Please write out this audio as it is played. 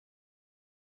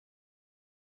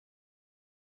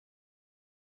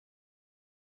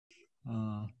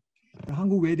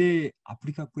한국 외대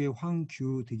아프리카부의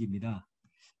황규득입니다.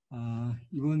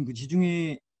 이번 그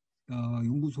지중해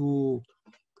연구소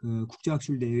그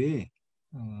국제학술 대회에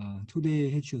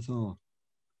초대해 주셔서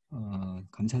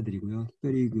감사드리고요.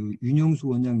 특별히 그 윤영수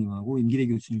원장님하고 임기대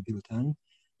교수님 비롯한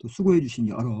또 수고해 주신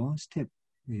여러 스텝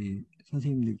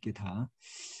선생님들께 다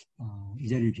이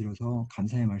자리를 빌어서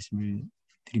감사의 말씀을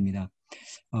드립니다.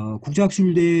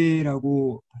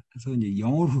 국제학술대라고 해서 이제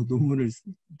영어로 논문을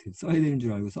써야 되는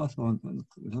줄 알고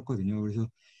썼거든요. 그래서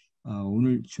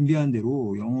오늘 준비한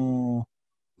대로 영어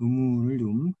논문을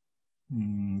좀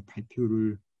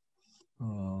발표를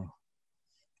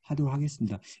하도록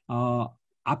하겠습니다.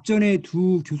 앞전에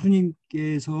두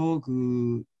교수님께서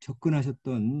그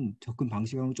접근하셨던 접근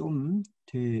방식하고 좀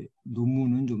제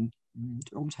논문은 좀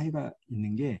조금 차이가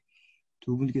있는 게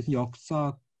두 분께서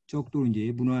역사적 또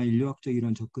이제 문화 인류학적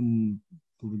이런 접근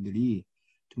부분들이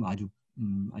좀 아주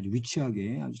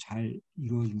위치하게 아주 잘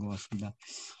이루어진 것 같습니다.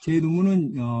 제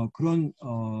논문은 그런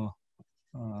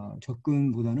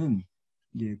접근보다는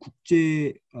이제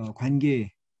국제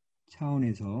관계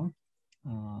차원에서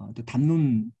또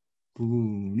담론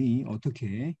부분이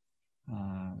어떻게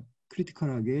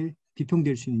크리티컬하게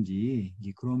비평될 수 있는지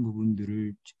이제 그런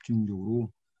부분들을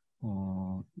집중적으로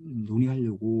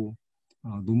논의하려고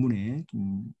논문에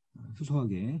좀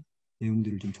소소하게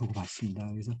내용들을 좀 적어봤습니다.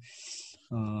 그래서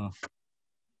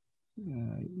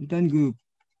일단 그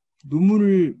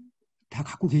논문을 다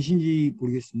갖고 계신지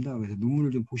모르겠습니다. 그래서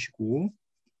논문을 좀 보시고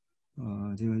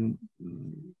제가 좀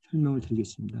설명을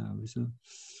드리겠습니다. 그래서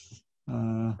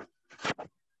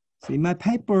So in my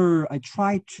paper, I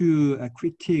try to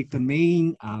critique the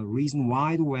main reason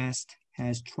why the West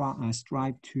has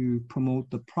strived to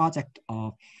promote the project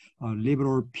of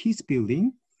liberal peace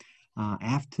building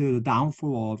after the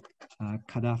downfall of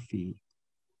Gaddafi.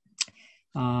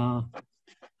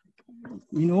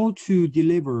 In order to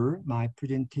deliver my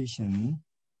presentation,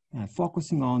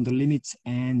 focusing on the limits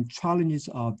and challenges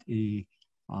of the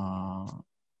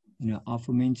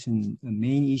aforementioned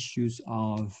main issues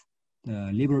of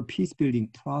the liberal peace building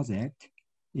project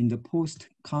in the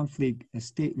post-conflict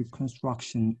state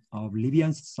reconstruction of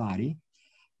Libyan society,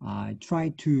 I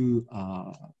tried to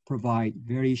provide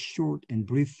very short and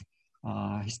brief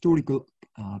historical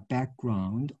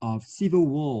background of civil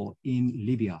war in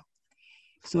Libya.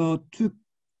 So to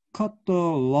cut the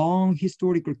long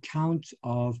historical count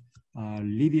of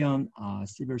Libyan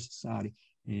civil society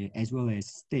as well as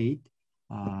state,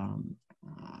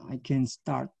 I can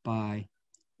start by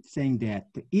saying that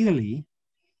Italy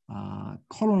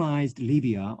colonized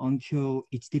Libya until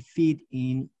its defeat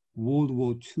in World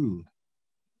War II.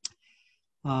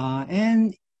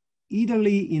 And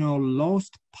Italy,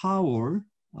 lost power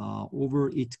over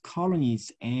its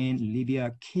colonies, and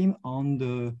Libya came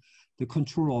under the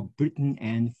control of Britain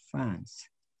and France.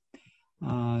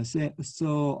 As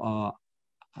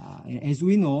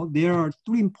we know, there are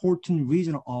three important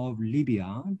regions of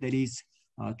Libya, that is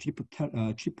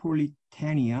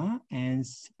Tripolitania and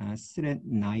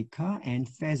Cyrenaica and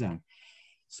Fezzan.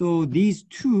 So these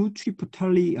two,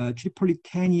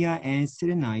 Tripolitania and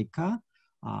Cyrenaica,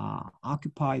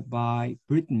 occupied by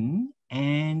Britain,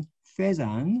 and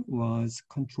Fezzan was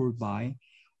controlled by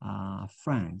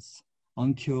France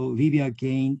until Libya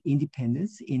gained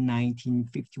independence in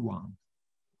 1951.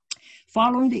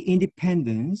 Following the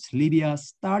independence, Libya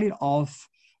started off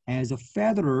as a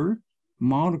federal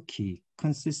monarchy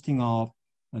consisting of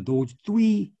those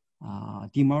three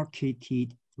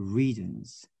demarcated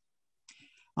regions.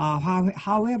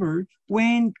 However,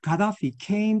 when Gaddafi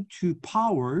came to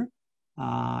power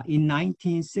in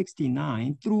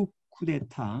 1969 through coup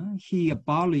d'etat, he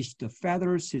abolished the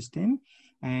federal system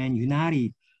and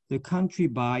united the country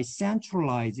by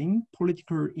centralizing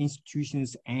political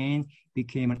institutions and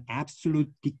became an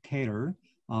absolute dictator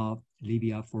of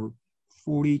Libya for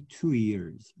 42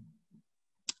 years.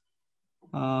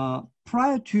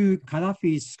 Prior to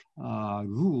Gaddafi's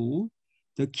rule,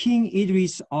 the King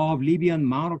Idris of Libyan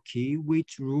monarchy,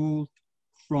 which ruled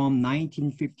from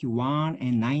 1951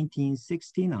 and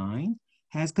 1969,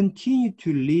 has continued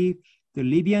to lead the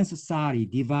Libyan society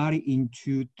divided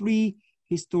into three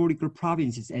historical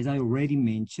provinces, as I already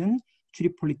mentioned,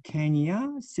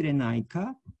 Tripolitania,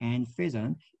 Cyrenaica, and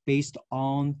Fezzan, based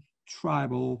on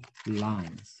tribal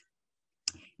lines.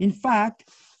 In fact,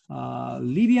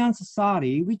 Libyan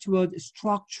society, which was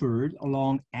structured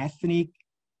along ethnic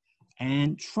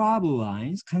and tribal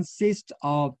lines, consists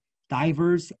of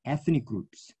diverse ethnic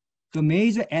groups. The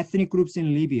major ethnic groups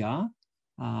in Libya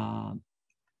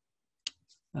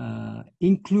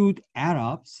include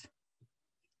Arabs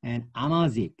and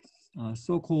Amazigh,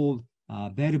 so-called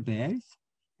Berbers,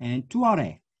 and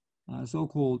Tuareg,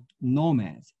 so-called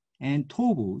nomads, and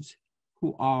Tobos,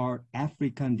 who are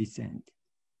African descent.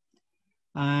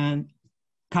 And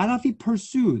Gaddafi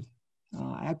pursued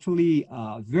actually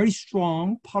a very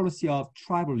strong policy of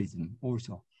tribalism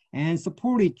also, and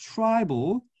supported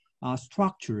tribal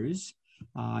structures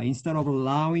instead of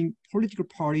allowing political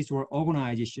parties or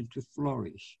organizations to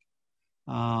flourish.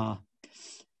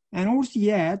 And also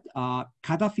yet,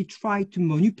 Gaddafi tried to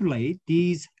manipulate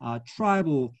these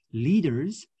tribal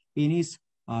leaders in his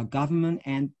government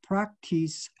and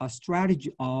practice a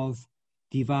strategy of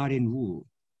divide and rule.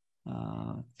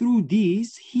 Through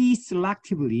this, he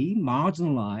selectively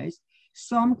marginalized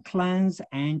some clans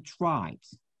and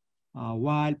tribes,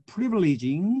 while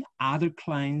privileging other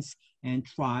clans and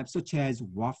tribes such as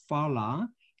Wafala,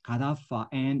 Gaddafi,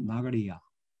 and Magaria.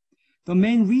 The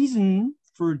main reason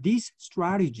for this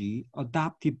strategy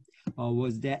adopted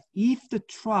was that if the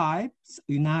tribes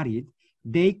united,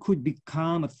 they could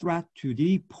become a threat to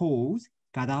depose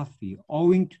Gaddafi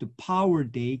owing to the power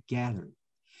they gathered.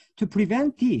 To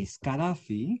prevent this,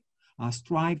 Gaddafi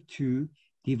strived to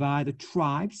divide the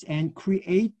tribes and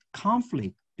create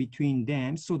conflict between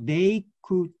them so they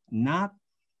could not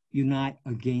unite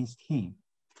against him.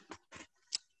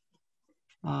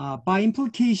 By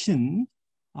implication,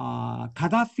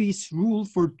 Gaddafi's rule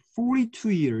for 42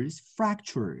 years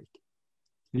fractured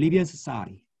Libyan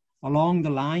society along the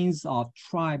lines of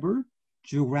tribal,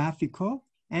 geographical,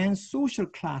 and social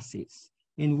classes,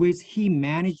 in which he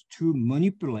managed to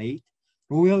manipulate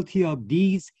loyalty of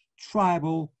these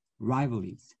tribal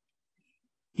rivalries.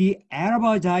 The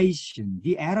Arabization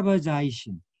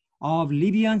of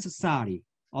Libyan society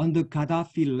under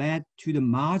Gaddafi led to the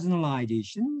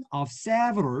marginalization of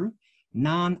several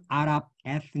non-Arab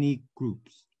ethnic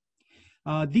groups.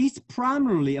 This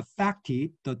primarily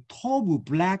affected the Tobu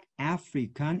Black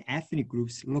African ethnic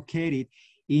groups located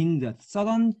in the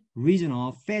southern region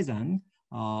of Fezzan,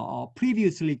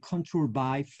 previously controlled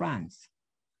by France.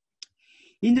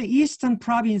 In the eastern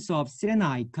province of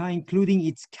Cyrenaica, including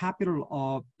its capital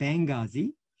of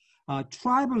Benghazi,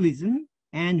 tribalism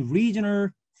and regional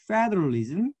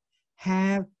federalism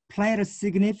have played a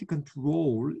significant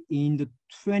role in the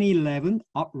 2011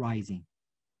 uprising.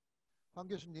 황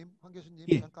교수님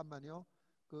예. 잠깐만요.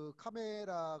 그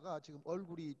카메라가 지금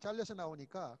얼굴이 잘려서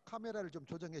나오니까 카메라를 좀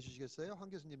조정해 주시겠어요? 황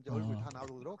교수님 이제 얼굴 다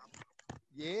나오도록.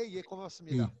 예,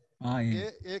 고맙습니다.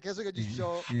 예. 예, 계속해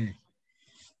주십시오. 예.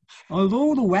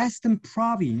 Although the western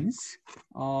province,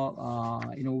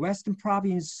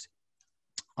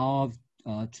 of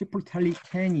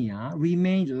Tripolitania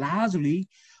remained largely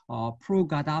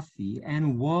pro-Gaddafi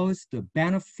and was the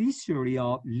beneficiary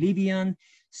of Libyan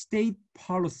state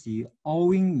policy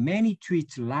owing mainly to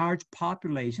its large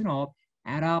population of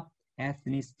Arab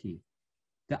ethnicity.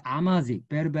 The Amazigh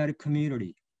Berber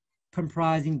community,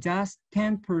 comprising just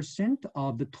 10%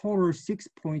 of the total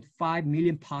 6.5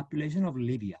 million population of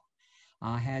Libya,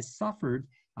 has suffered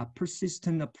a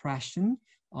persistent oppression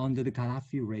under the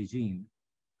Gaddafi regime.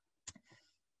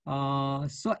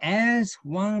 So as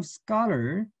one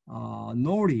scholar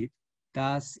noted,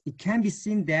 thus it can be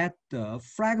seen that the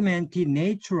fragmented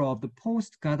nature of the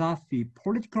post-Gaddafi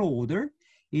political order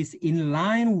is in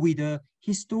line with the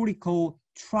historical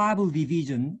tribal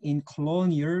division in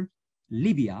colonial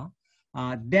Libya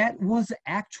that was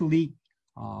actually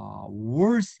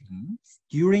worsened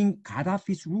during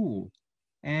Gaddafi's rule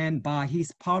and by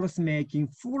his policymaking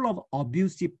full of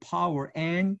abusive power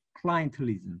and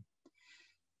clientelism.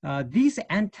 This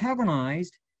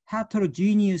antagonized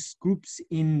heterogeneous groups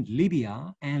in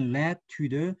Libya and led to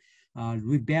the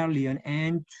rebellion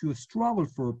and to a struggle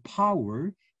for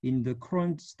power in the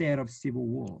current state of civil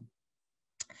war.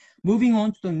 Moving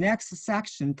on to the next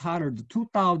section titled the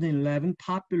 2011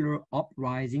 Popular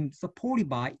Uprising supported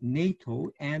by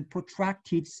NATO and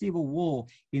protracted civil war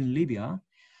in Libya,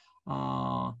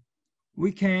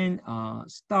 we can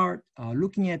start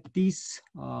looking at this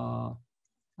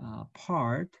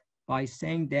part by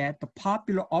saying that the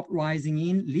popular uprising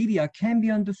in Libya can be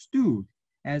understood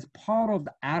as part of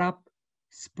the Arab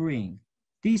Spring.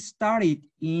 This started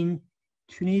in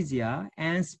Tunisia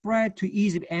and spread to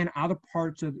Egypt and other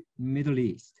parts of the Middle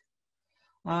East.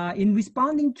 In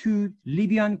responding to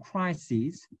Libyan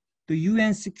crisis, the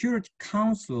UN Security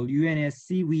Council,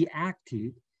 UNSC,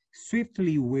 reacted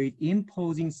swiftly with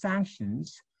imposing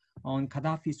sanctions on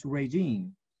Gaddafi's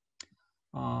regime.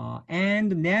 And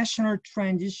the National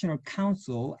Transitional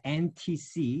Council,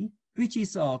 NTC, which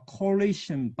is a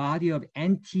coalition body of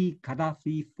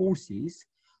anti-Gaddafi forces,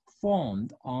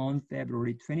 formed on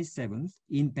February 27th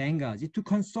in Benghazi to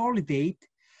consolidate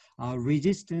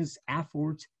resistance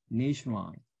efforts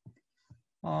nationwide.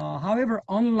 However,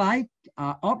 unlike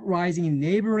uprising in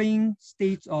neighboring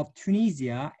states of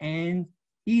Tunisia and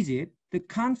Egypt, the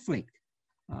conflict,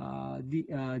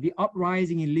 the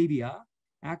uprising in Libya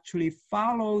actually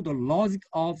followed the logic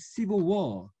of civil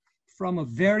war from a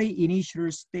very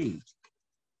initial stage.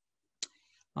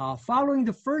 Following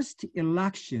the first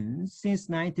election since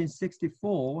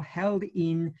 1964 held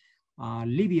in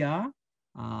Libya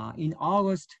in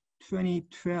August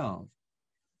 2012,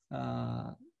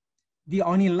 the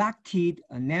unelected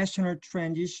National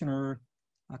Transitional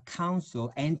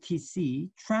Council, NTC,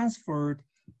 transferred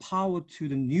power to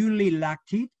the newly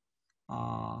elected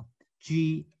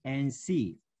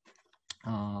GNC,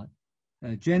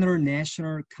 General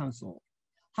National Council.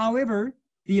 However,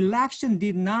 the election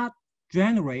did not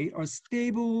generate a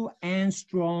stable and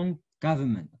strong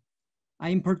government.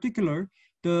 In particular,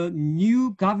 the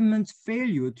new government's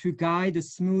failure to guide a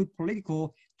smooth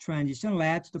political transition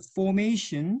led to the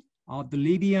formation of the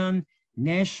Libyan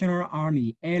National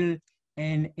Army,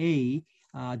 LNA,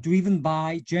 driven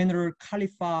by General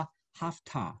Khalifa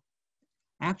Haftar.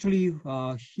 Actually,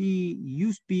 he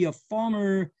used to be a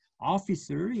former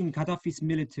officer in Gaddafi's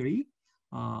military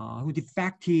who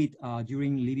defected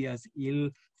during Libya's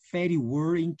ill-fated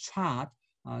war in Chad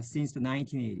since the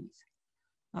 1980s.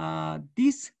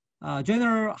 This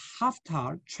General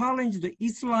Haftar challenged the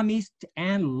Islamists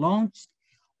and launched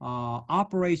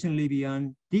Operation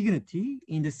Libyan Dignity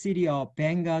in the city of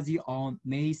Benghazi on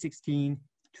May 16,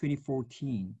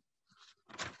 2014.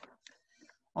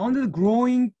 Under the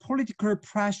growing political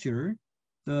pressure,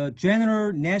 the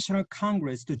General National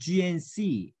Congress, the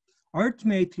GNC,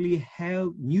 ultimately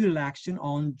held new election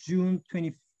on June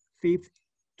 25,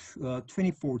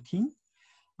 2014.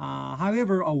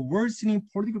 However, a worsening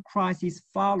political crisis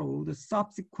followed the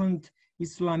subsequent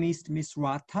Islamist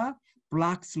Misrata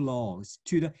blocks laws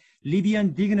to the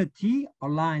Libyan Dignity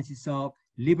alliances of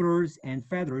liberals and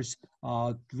federals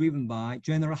driven by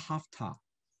General Haftar.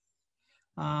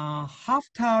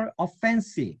 Haftar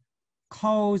offensive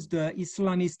caused the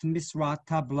Islamist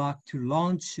Misrata bloc to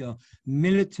launch a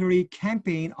military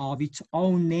campaign of its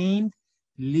own named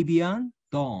Libyan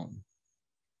Dawn.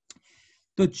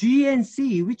 The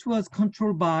GNC, which was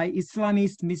controlled by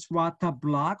Islamist Misrata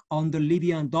bloc under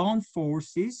Libyan Dawn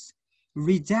forces,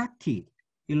 rejected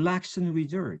election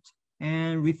results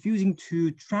and refusing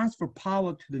to transfer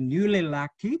power to the newly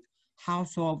elected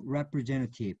House of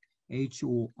Representatives,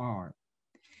 HOR.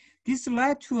 This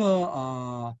led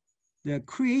to the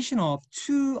creation of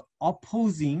two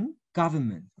opposing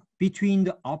governments between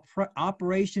the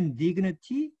Operation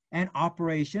Dignity and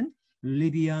Operation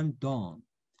Libyan Dawn.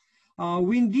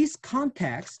 In this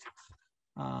context,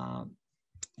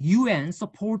 UN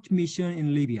support mission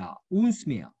in Libya,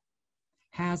 UNSMIL,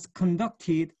 has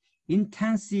conducted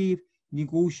intensive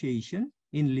negotiation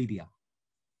in Libya,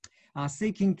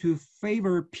 seeking to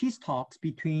favor peace talks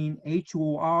between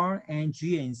HOR and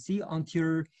GNC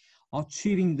until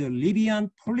achieving the Libyan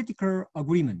Political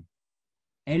Agreement,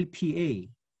 LPA.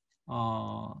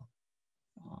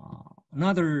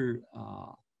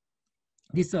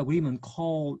 This agreement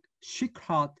called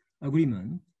Shikrat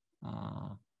Agreement,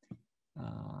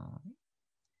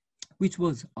 which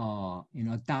was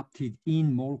adopted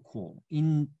in Morocco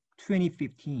in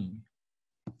 2015.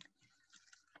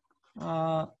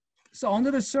 So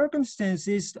under the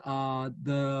circumstances,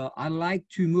 I'd like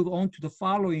to move on to the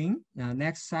following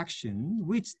next section,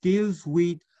 which deals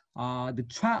with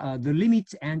the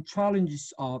limits and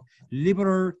challenges of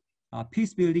liberal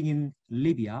peace building in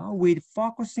Libya, with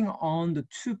focusing on the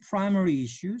two primary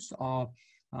issues of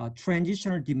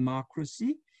transitional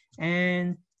democracy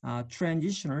and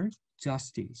transitional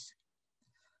justice.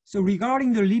 So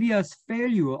regarding the Libya's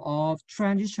failure of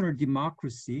transitional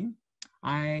democracy,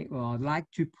 I would like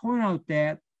to point out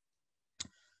that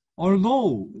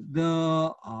although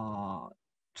the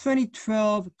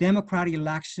 2012 democratic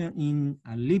election in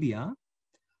Libya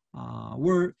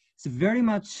were very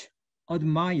much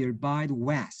admired by the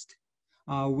West,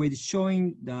 with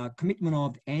showing the commitment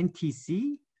of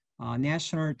NTC,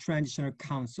 National Transitional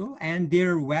Council, and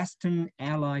their Western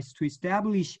allies to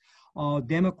establish a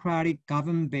democratic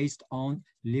government based on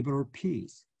liberal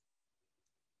peace.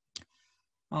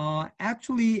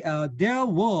 Actually, there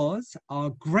was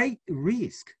a great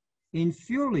risk in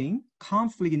fueling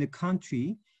conflict in the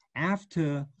country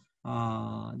after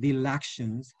the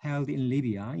elections held in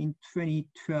Libya in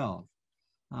 2012,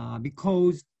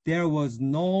 because there was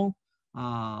no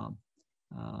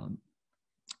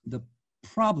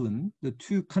the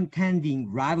two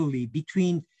contending rivalry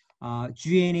between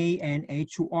GNA and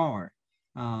HOR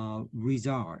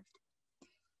resolved.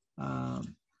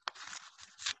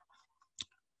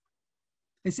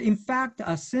 It's in fact,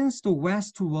 since the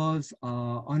West was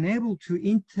unable to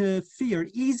interfere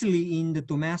easily in the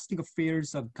domestic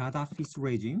affairs of Gaddafi's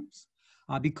regimes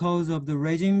because of the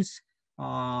regime's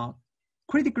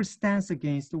critical stance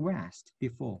against the West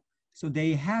before. So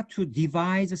they had to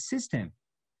devise a system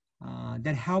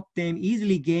that helped them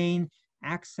easily gain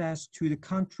access to the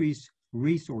country's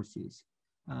resources.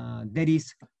 That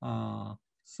is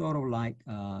sort of like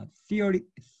a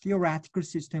theoretical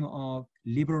system of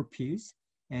liberal peace,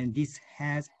 and this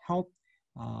has helped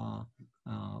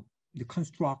to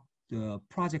construct the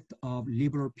project of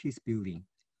liberal peace building.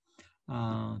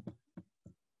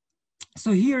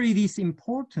 So here it is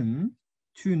important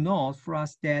to note for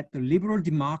us that the liberal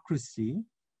democracy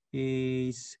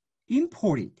is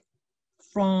imported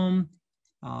from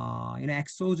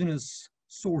exogenous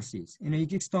sources,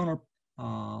 external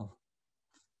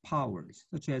powers,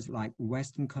 such as like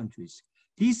Western countries.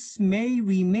 This may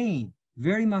remain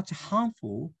very much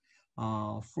harmful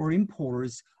for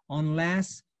importers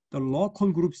unless the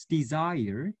local groups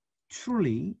desire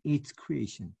truly its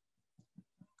creation.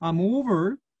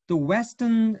 Moreover, the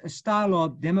Western style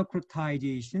of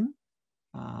democratization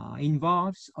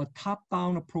involves a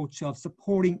top-down approach of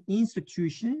supporting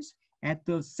institutions at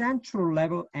the central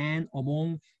level and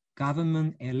among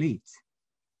government elites.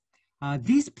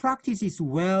 This practice is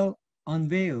well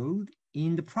unveiled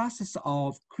in the process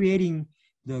of creating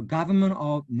the Government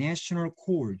of National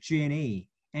Core, GNA,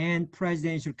 and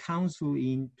Presidential Council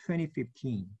in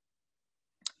 2015.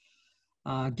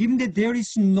 Given that there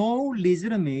is no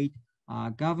legitimate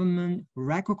government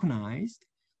recognized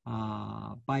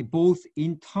by both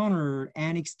internal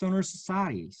and external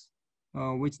societies,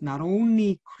 which not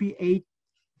only create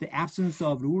the absence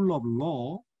of rule of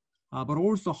law, but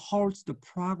also halts the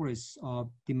progress of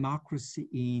democracy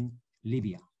in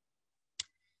Libya.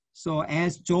 So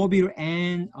as Jobir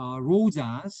and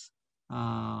Rosas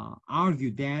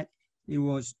argued that it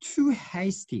was too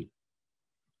hasty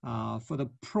for the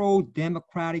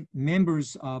pro-democratic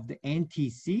members of the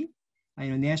NTC,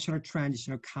 National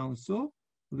Transitional Council,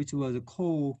 which was a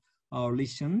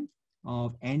coalition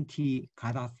of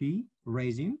anti-Gaddafi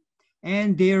regime,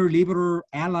 and their liberal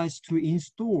allies to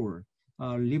install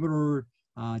liberal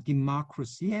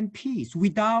democracy and peace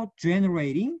without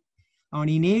generating an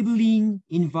enabling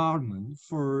environment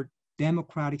for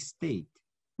democratic state,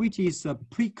 which is a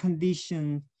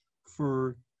precondition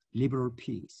for liberal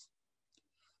peace.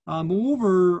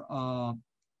 Moreover,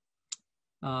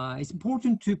 it's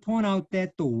important to point out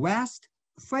that the West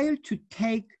failed to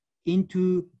take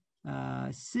into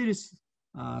serious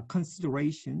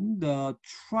consideration the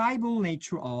tribal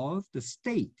nature of the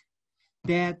state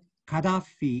that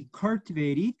Gaddafi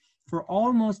cultivated for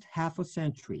almost half a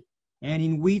century, and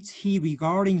in which he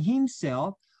regarding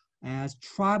himself as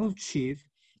tribal chief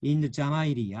in the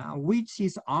Jamahiriya, which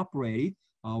is operated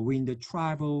within the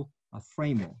tribal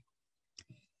framework.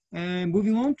 And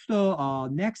moving on to the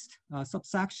next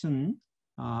subsection,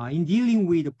 in dealing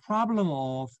with the problem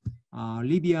of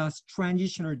Libya's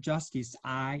transitional justice,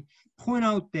 I point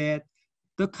out that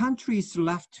the country is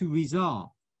left to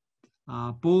resolve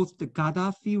both the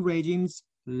Gaddafi regime's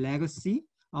legacy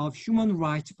of human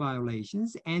rights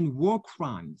violations and war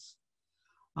crimes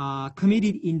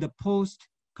committed in the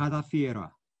post-Gaddafi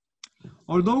era.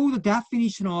 Although the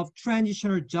definition of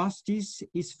transitional justice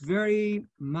is very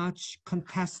much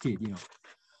contested,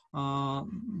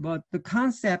 but the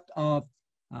concept of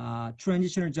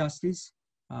transitional justice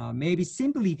may be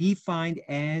simply defined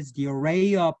as the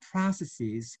array of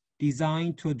processes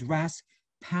designed to address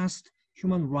past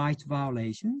human rights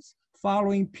violations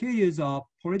following periods of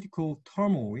political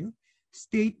turmoil,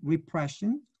 state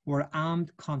repression, or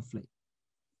armed conflict.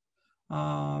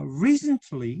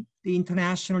 Recently, the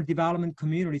international development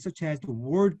community, such as the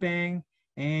World Bank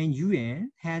and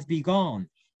UN, has begun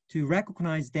to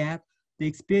recognize that the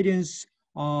experience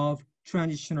of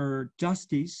transitional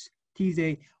justice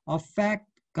affect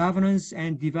governance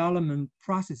and development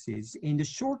processes in the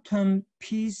short-term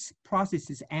peace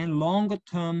processes and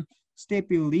longer-term state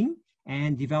building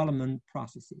and development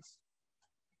processes.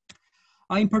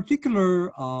 In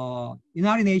particular,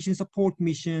 United Nations Support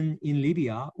Mission in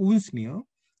Libya, UNSMIL,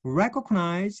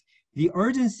 recognized the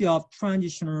urgency of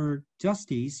transitional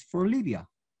justice for Libya,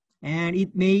 and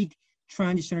it made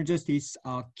transitional justice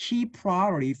a key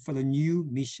priority for the new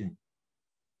mission.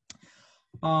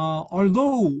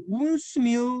 Although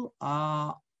UNSMIL,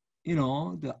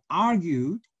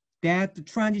 argued that the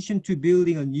transition to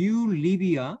building a new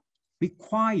Libya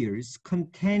requires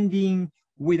contending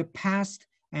with the past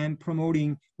and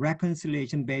promoting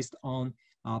reconciliation based on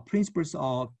principles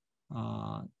of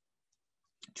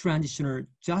transitional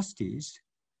justice,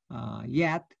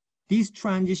 yet this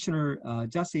transitional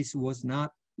justice was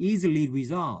not easily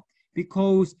resolved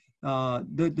because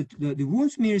the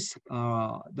Woonsmith's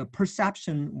the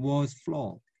perception was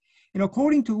flawed. And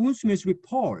according to Woonsmith's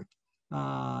report,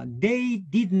 they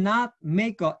did not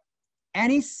make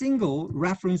any single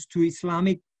reference to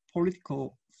Islamic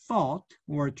political thought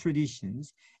or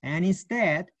traditions, and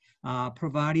instead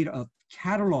provided a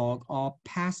catalog of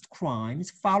past crimes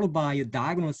followed by a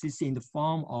diagnosis in the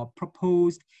form of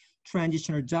proposed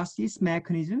transitional justice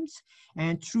mechanisms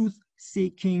and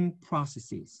truth-seeking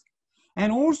processes.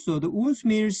 And also the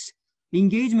Woonsmith's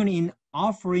engagement in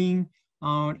offering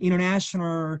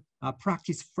international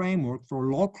practice framework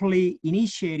for locally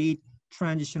initiated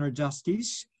transitional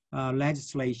justice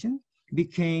legislation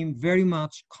became very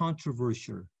much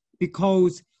controversial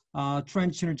because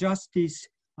transitional justice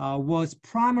was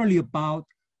primarily about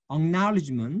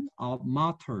acknowledgement of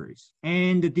martyrs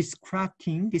and the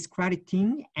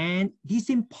discrediting and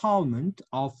disempowerment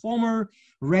of former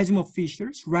regime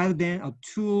officials rather than a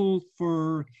tool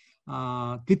for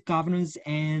good governance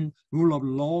and rule of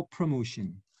law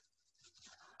promotion.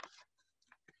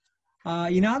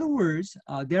 In other words,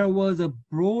 there was a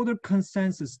broader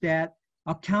consensus that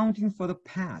accounting for the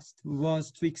past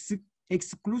was to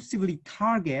exclusively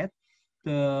target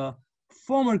the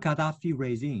former Gaddafi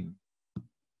regime.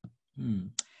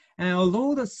 And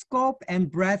although the scope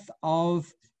and breadth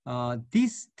of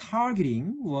this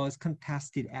targeting was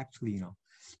contested, actually,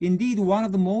 indeed, one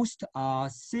of the most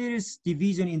serious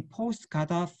division in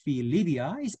post-Gaddafi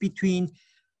Libya is between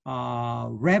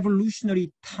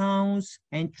revolutionary towns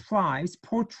and tribes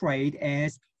portrayed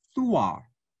as Thuar,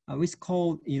 which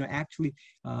called, actually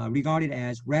regarded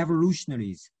as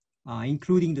revolutionaries,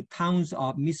 including the towns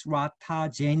of Misrata,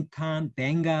 Jentan,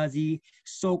 Benghazi,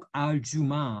 Sok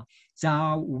al-Juma,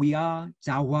 Zawiya,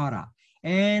 Zawara,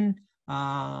 and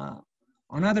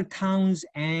another towns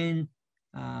and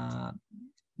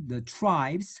the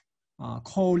tribes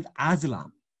called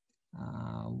Azlam,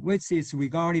 which is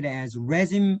regarded as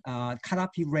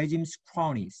Gaddafi regime's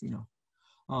cronies.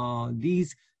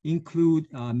 These include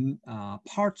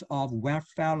parts of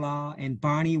Werfela and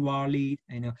Bani Walid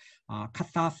and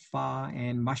Katafa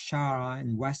and Mashara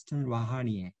and Western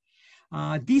Rouhaniye.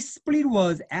 This split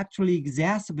was actually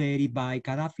exacerbated by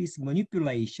Gaddafi's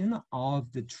manipulation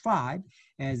of the tribe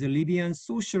as a Libyan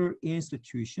social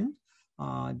institution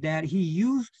that he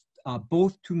used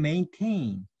both to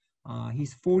maintain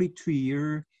his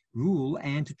 42-year rule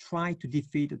and to try to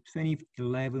defeat the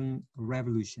 2011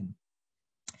 revolution.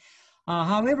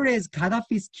 However, as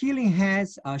Gaddafi's killing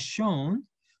has shown,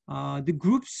 the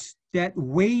groups that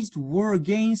waged war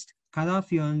against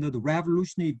Gaddafi under the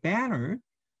revolutionary banner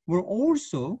were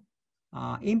also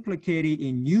implicated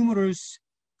in numerous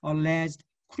alleged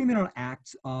criminal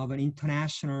acts of an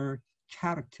international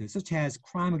character, such as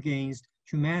crime against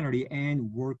humanity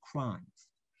and war crimes.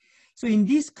 So in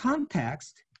this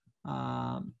context,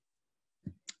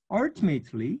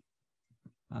 ultimately,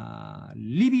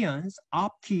 Libyans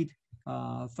opted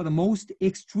for the most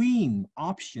extreme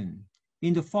option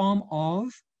in the form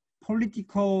of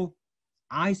political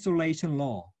isolation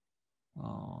law.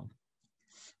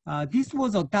 This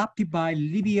was adopted by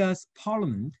Libya's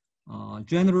parliament,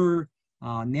 General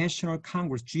National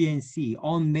Congress, GNC,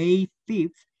 on May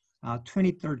 5th,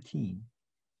 2013.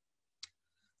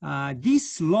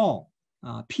 This law,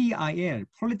 PIL,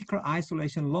 Political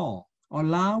Isolation Law,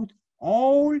 allowed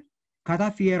all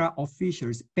Gaddafi-era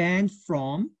officials banned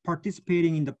from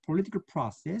participating in the political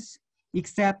process,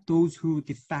 except those who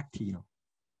defected.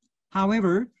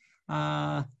 However,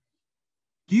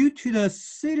 due to the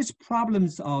serious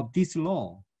problems of this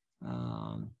law,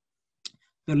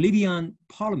 the Libyan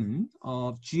parliament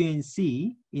of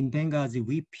GNC in Benghazi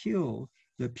repealed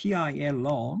the PIL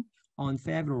law on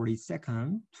February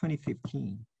 2nd,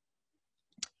 2015.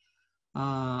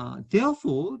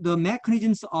 Therefore, the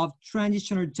mechanisms of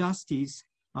transitional justice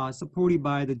supported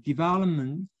by the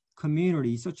development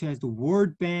community, such as the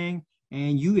World Bank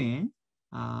and UN,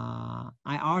 I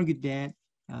argued that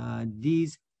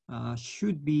these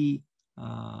should be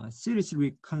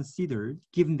seriously considered,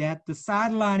 given that the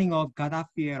sidelining of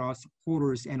Gaddafi-era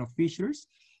supporters and officials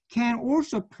can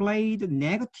also play the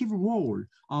negative role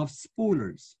of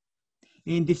spoilers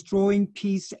in destroying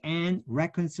peace and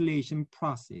reconciliation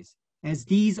process, as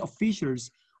these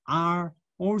officials are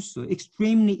also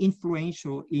extremely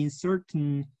influential in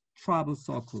certain tribal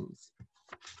circles.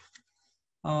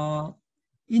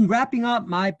 In wrapping up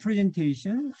my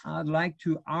presentation, I'd like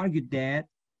to argue that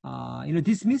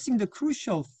dismissing the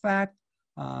crucial fact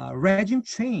regime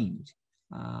change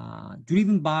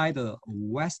driven by the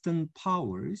Western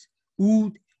powers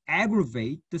would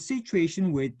aggravate the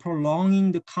situation with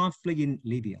prolonging the conflict in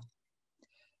Libya.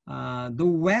 The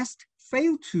West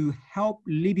failed to help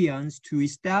Libyans to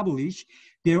establish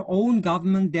their own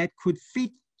government that could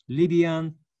fit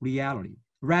Libyan reality,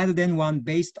 rather than one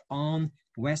based on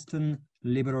Western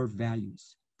liberal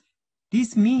values.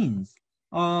 This means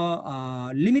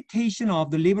limitation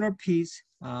of the liberal peace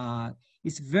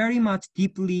is very much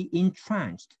deeply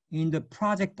entrenched in the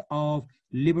project of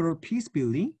liberal peace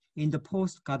building in the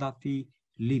post-Gaddafi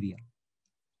Libya.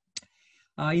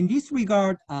 In this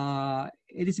regard,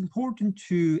 it is important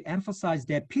to emphasize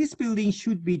that peace building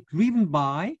should be driven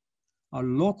by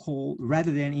local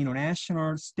rather than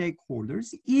international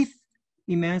stakeholders if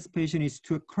emancipation is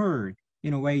to occur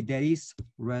in a way that is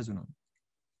resonant.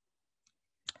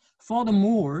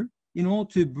 Furthermore, in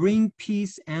order to bring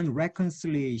peace and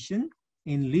reconciliation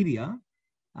in Libya,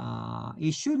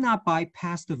 it should not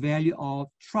bypass the value of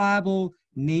tribal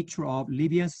nature of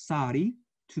Libyan society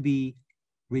to be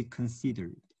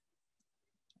reconsidered.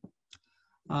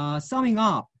 Summing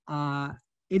up,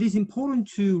 it is important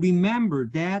to remember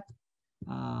that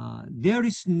there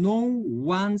is no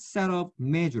one set of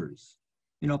measures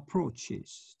and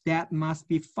approaches that must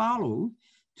be followed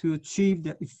to achieve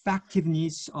the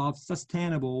effectiveness of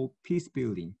sustainable peace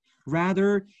building.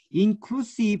 Rather,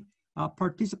 inclusive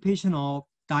participation of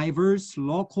diverse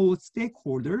local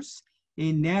stakeholders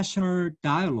in national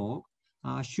dialogue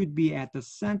should be at the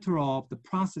center of the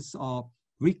process of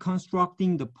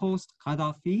reconstructing the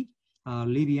post-Gaddafi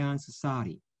Libyan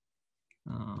society.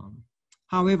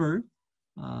 However,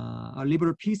 a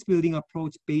liberal peace building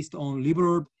approach based on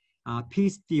liberal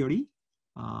peace theory,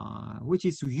 which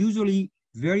is usually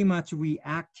very much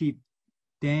reactive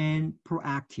than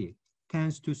proactive,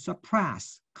 tends to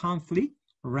suppress conflict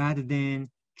rather than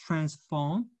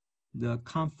transform the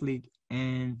conflict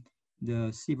and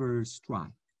the civil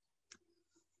strife.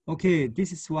 Okay,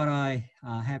 this is what I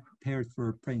have prepared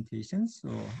for presentation. So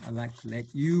I'd like to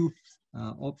let you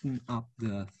open up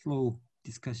the flow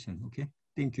discussion. Okay,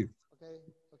 thank you. Okay,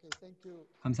 thank you.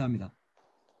 감사합니다.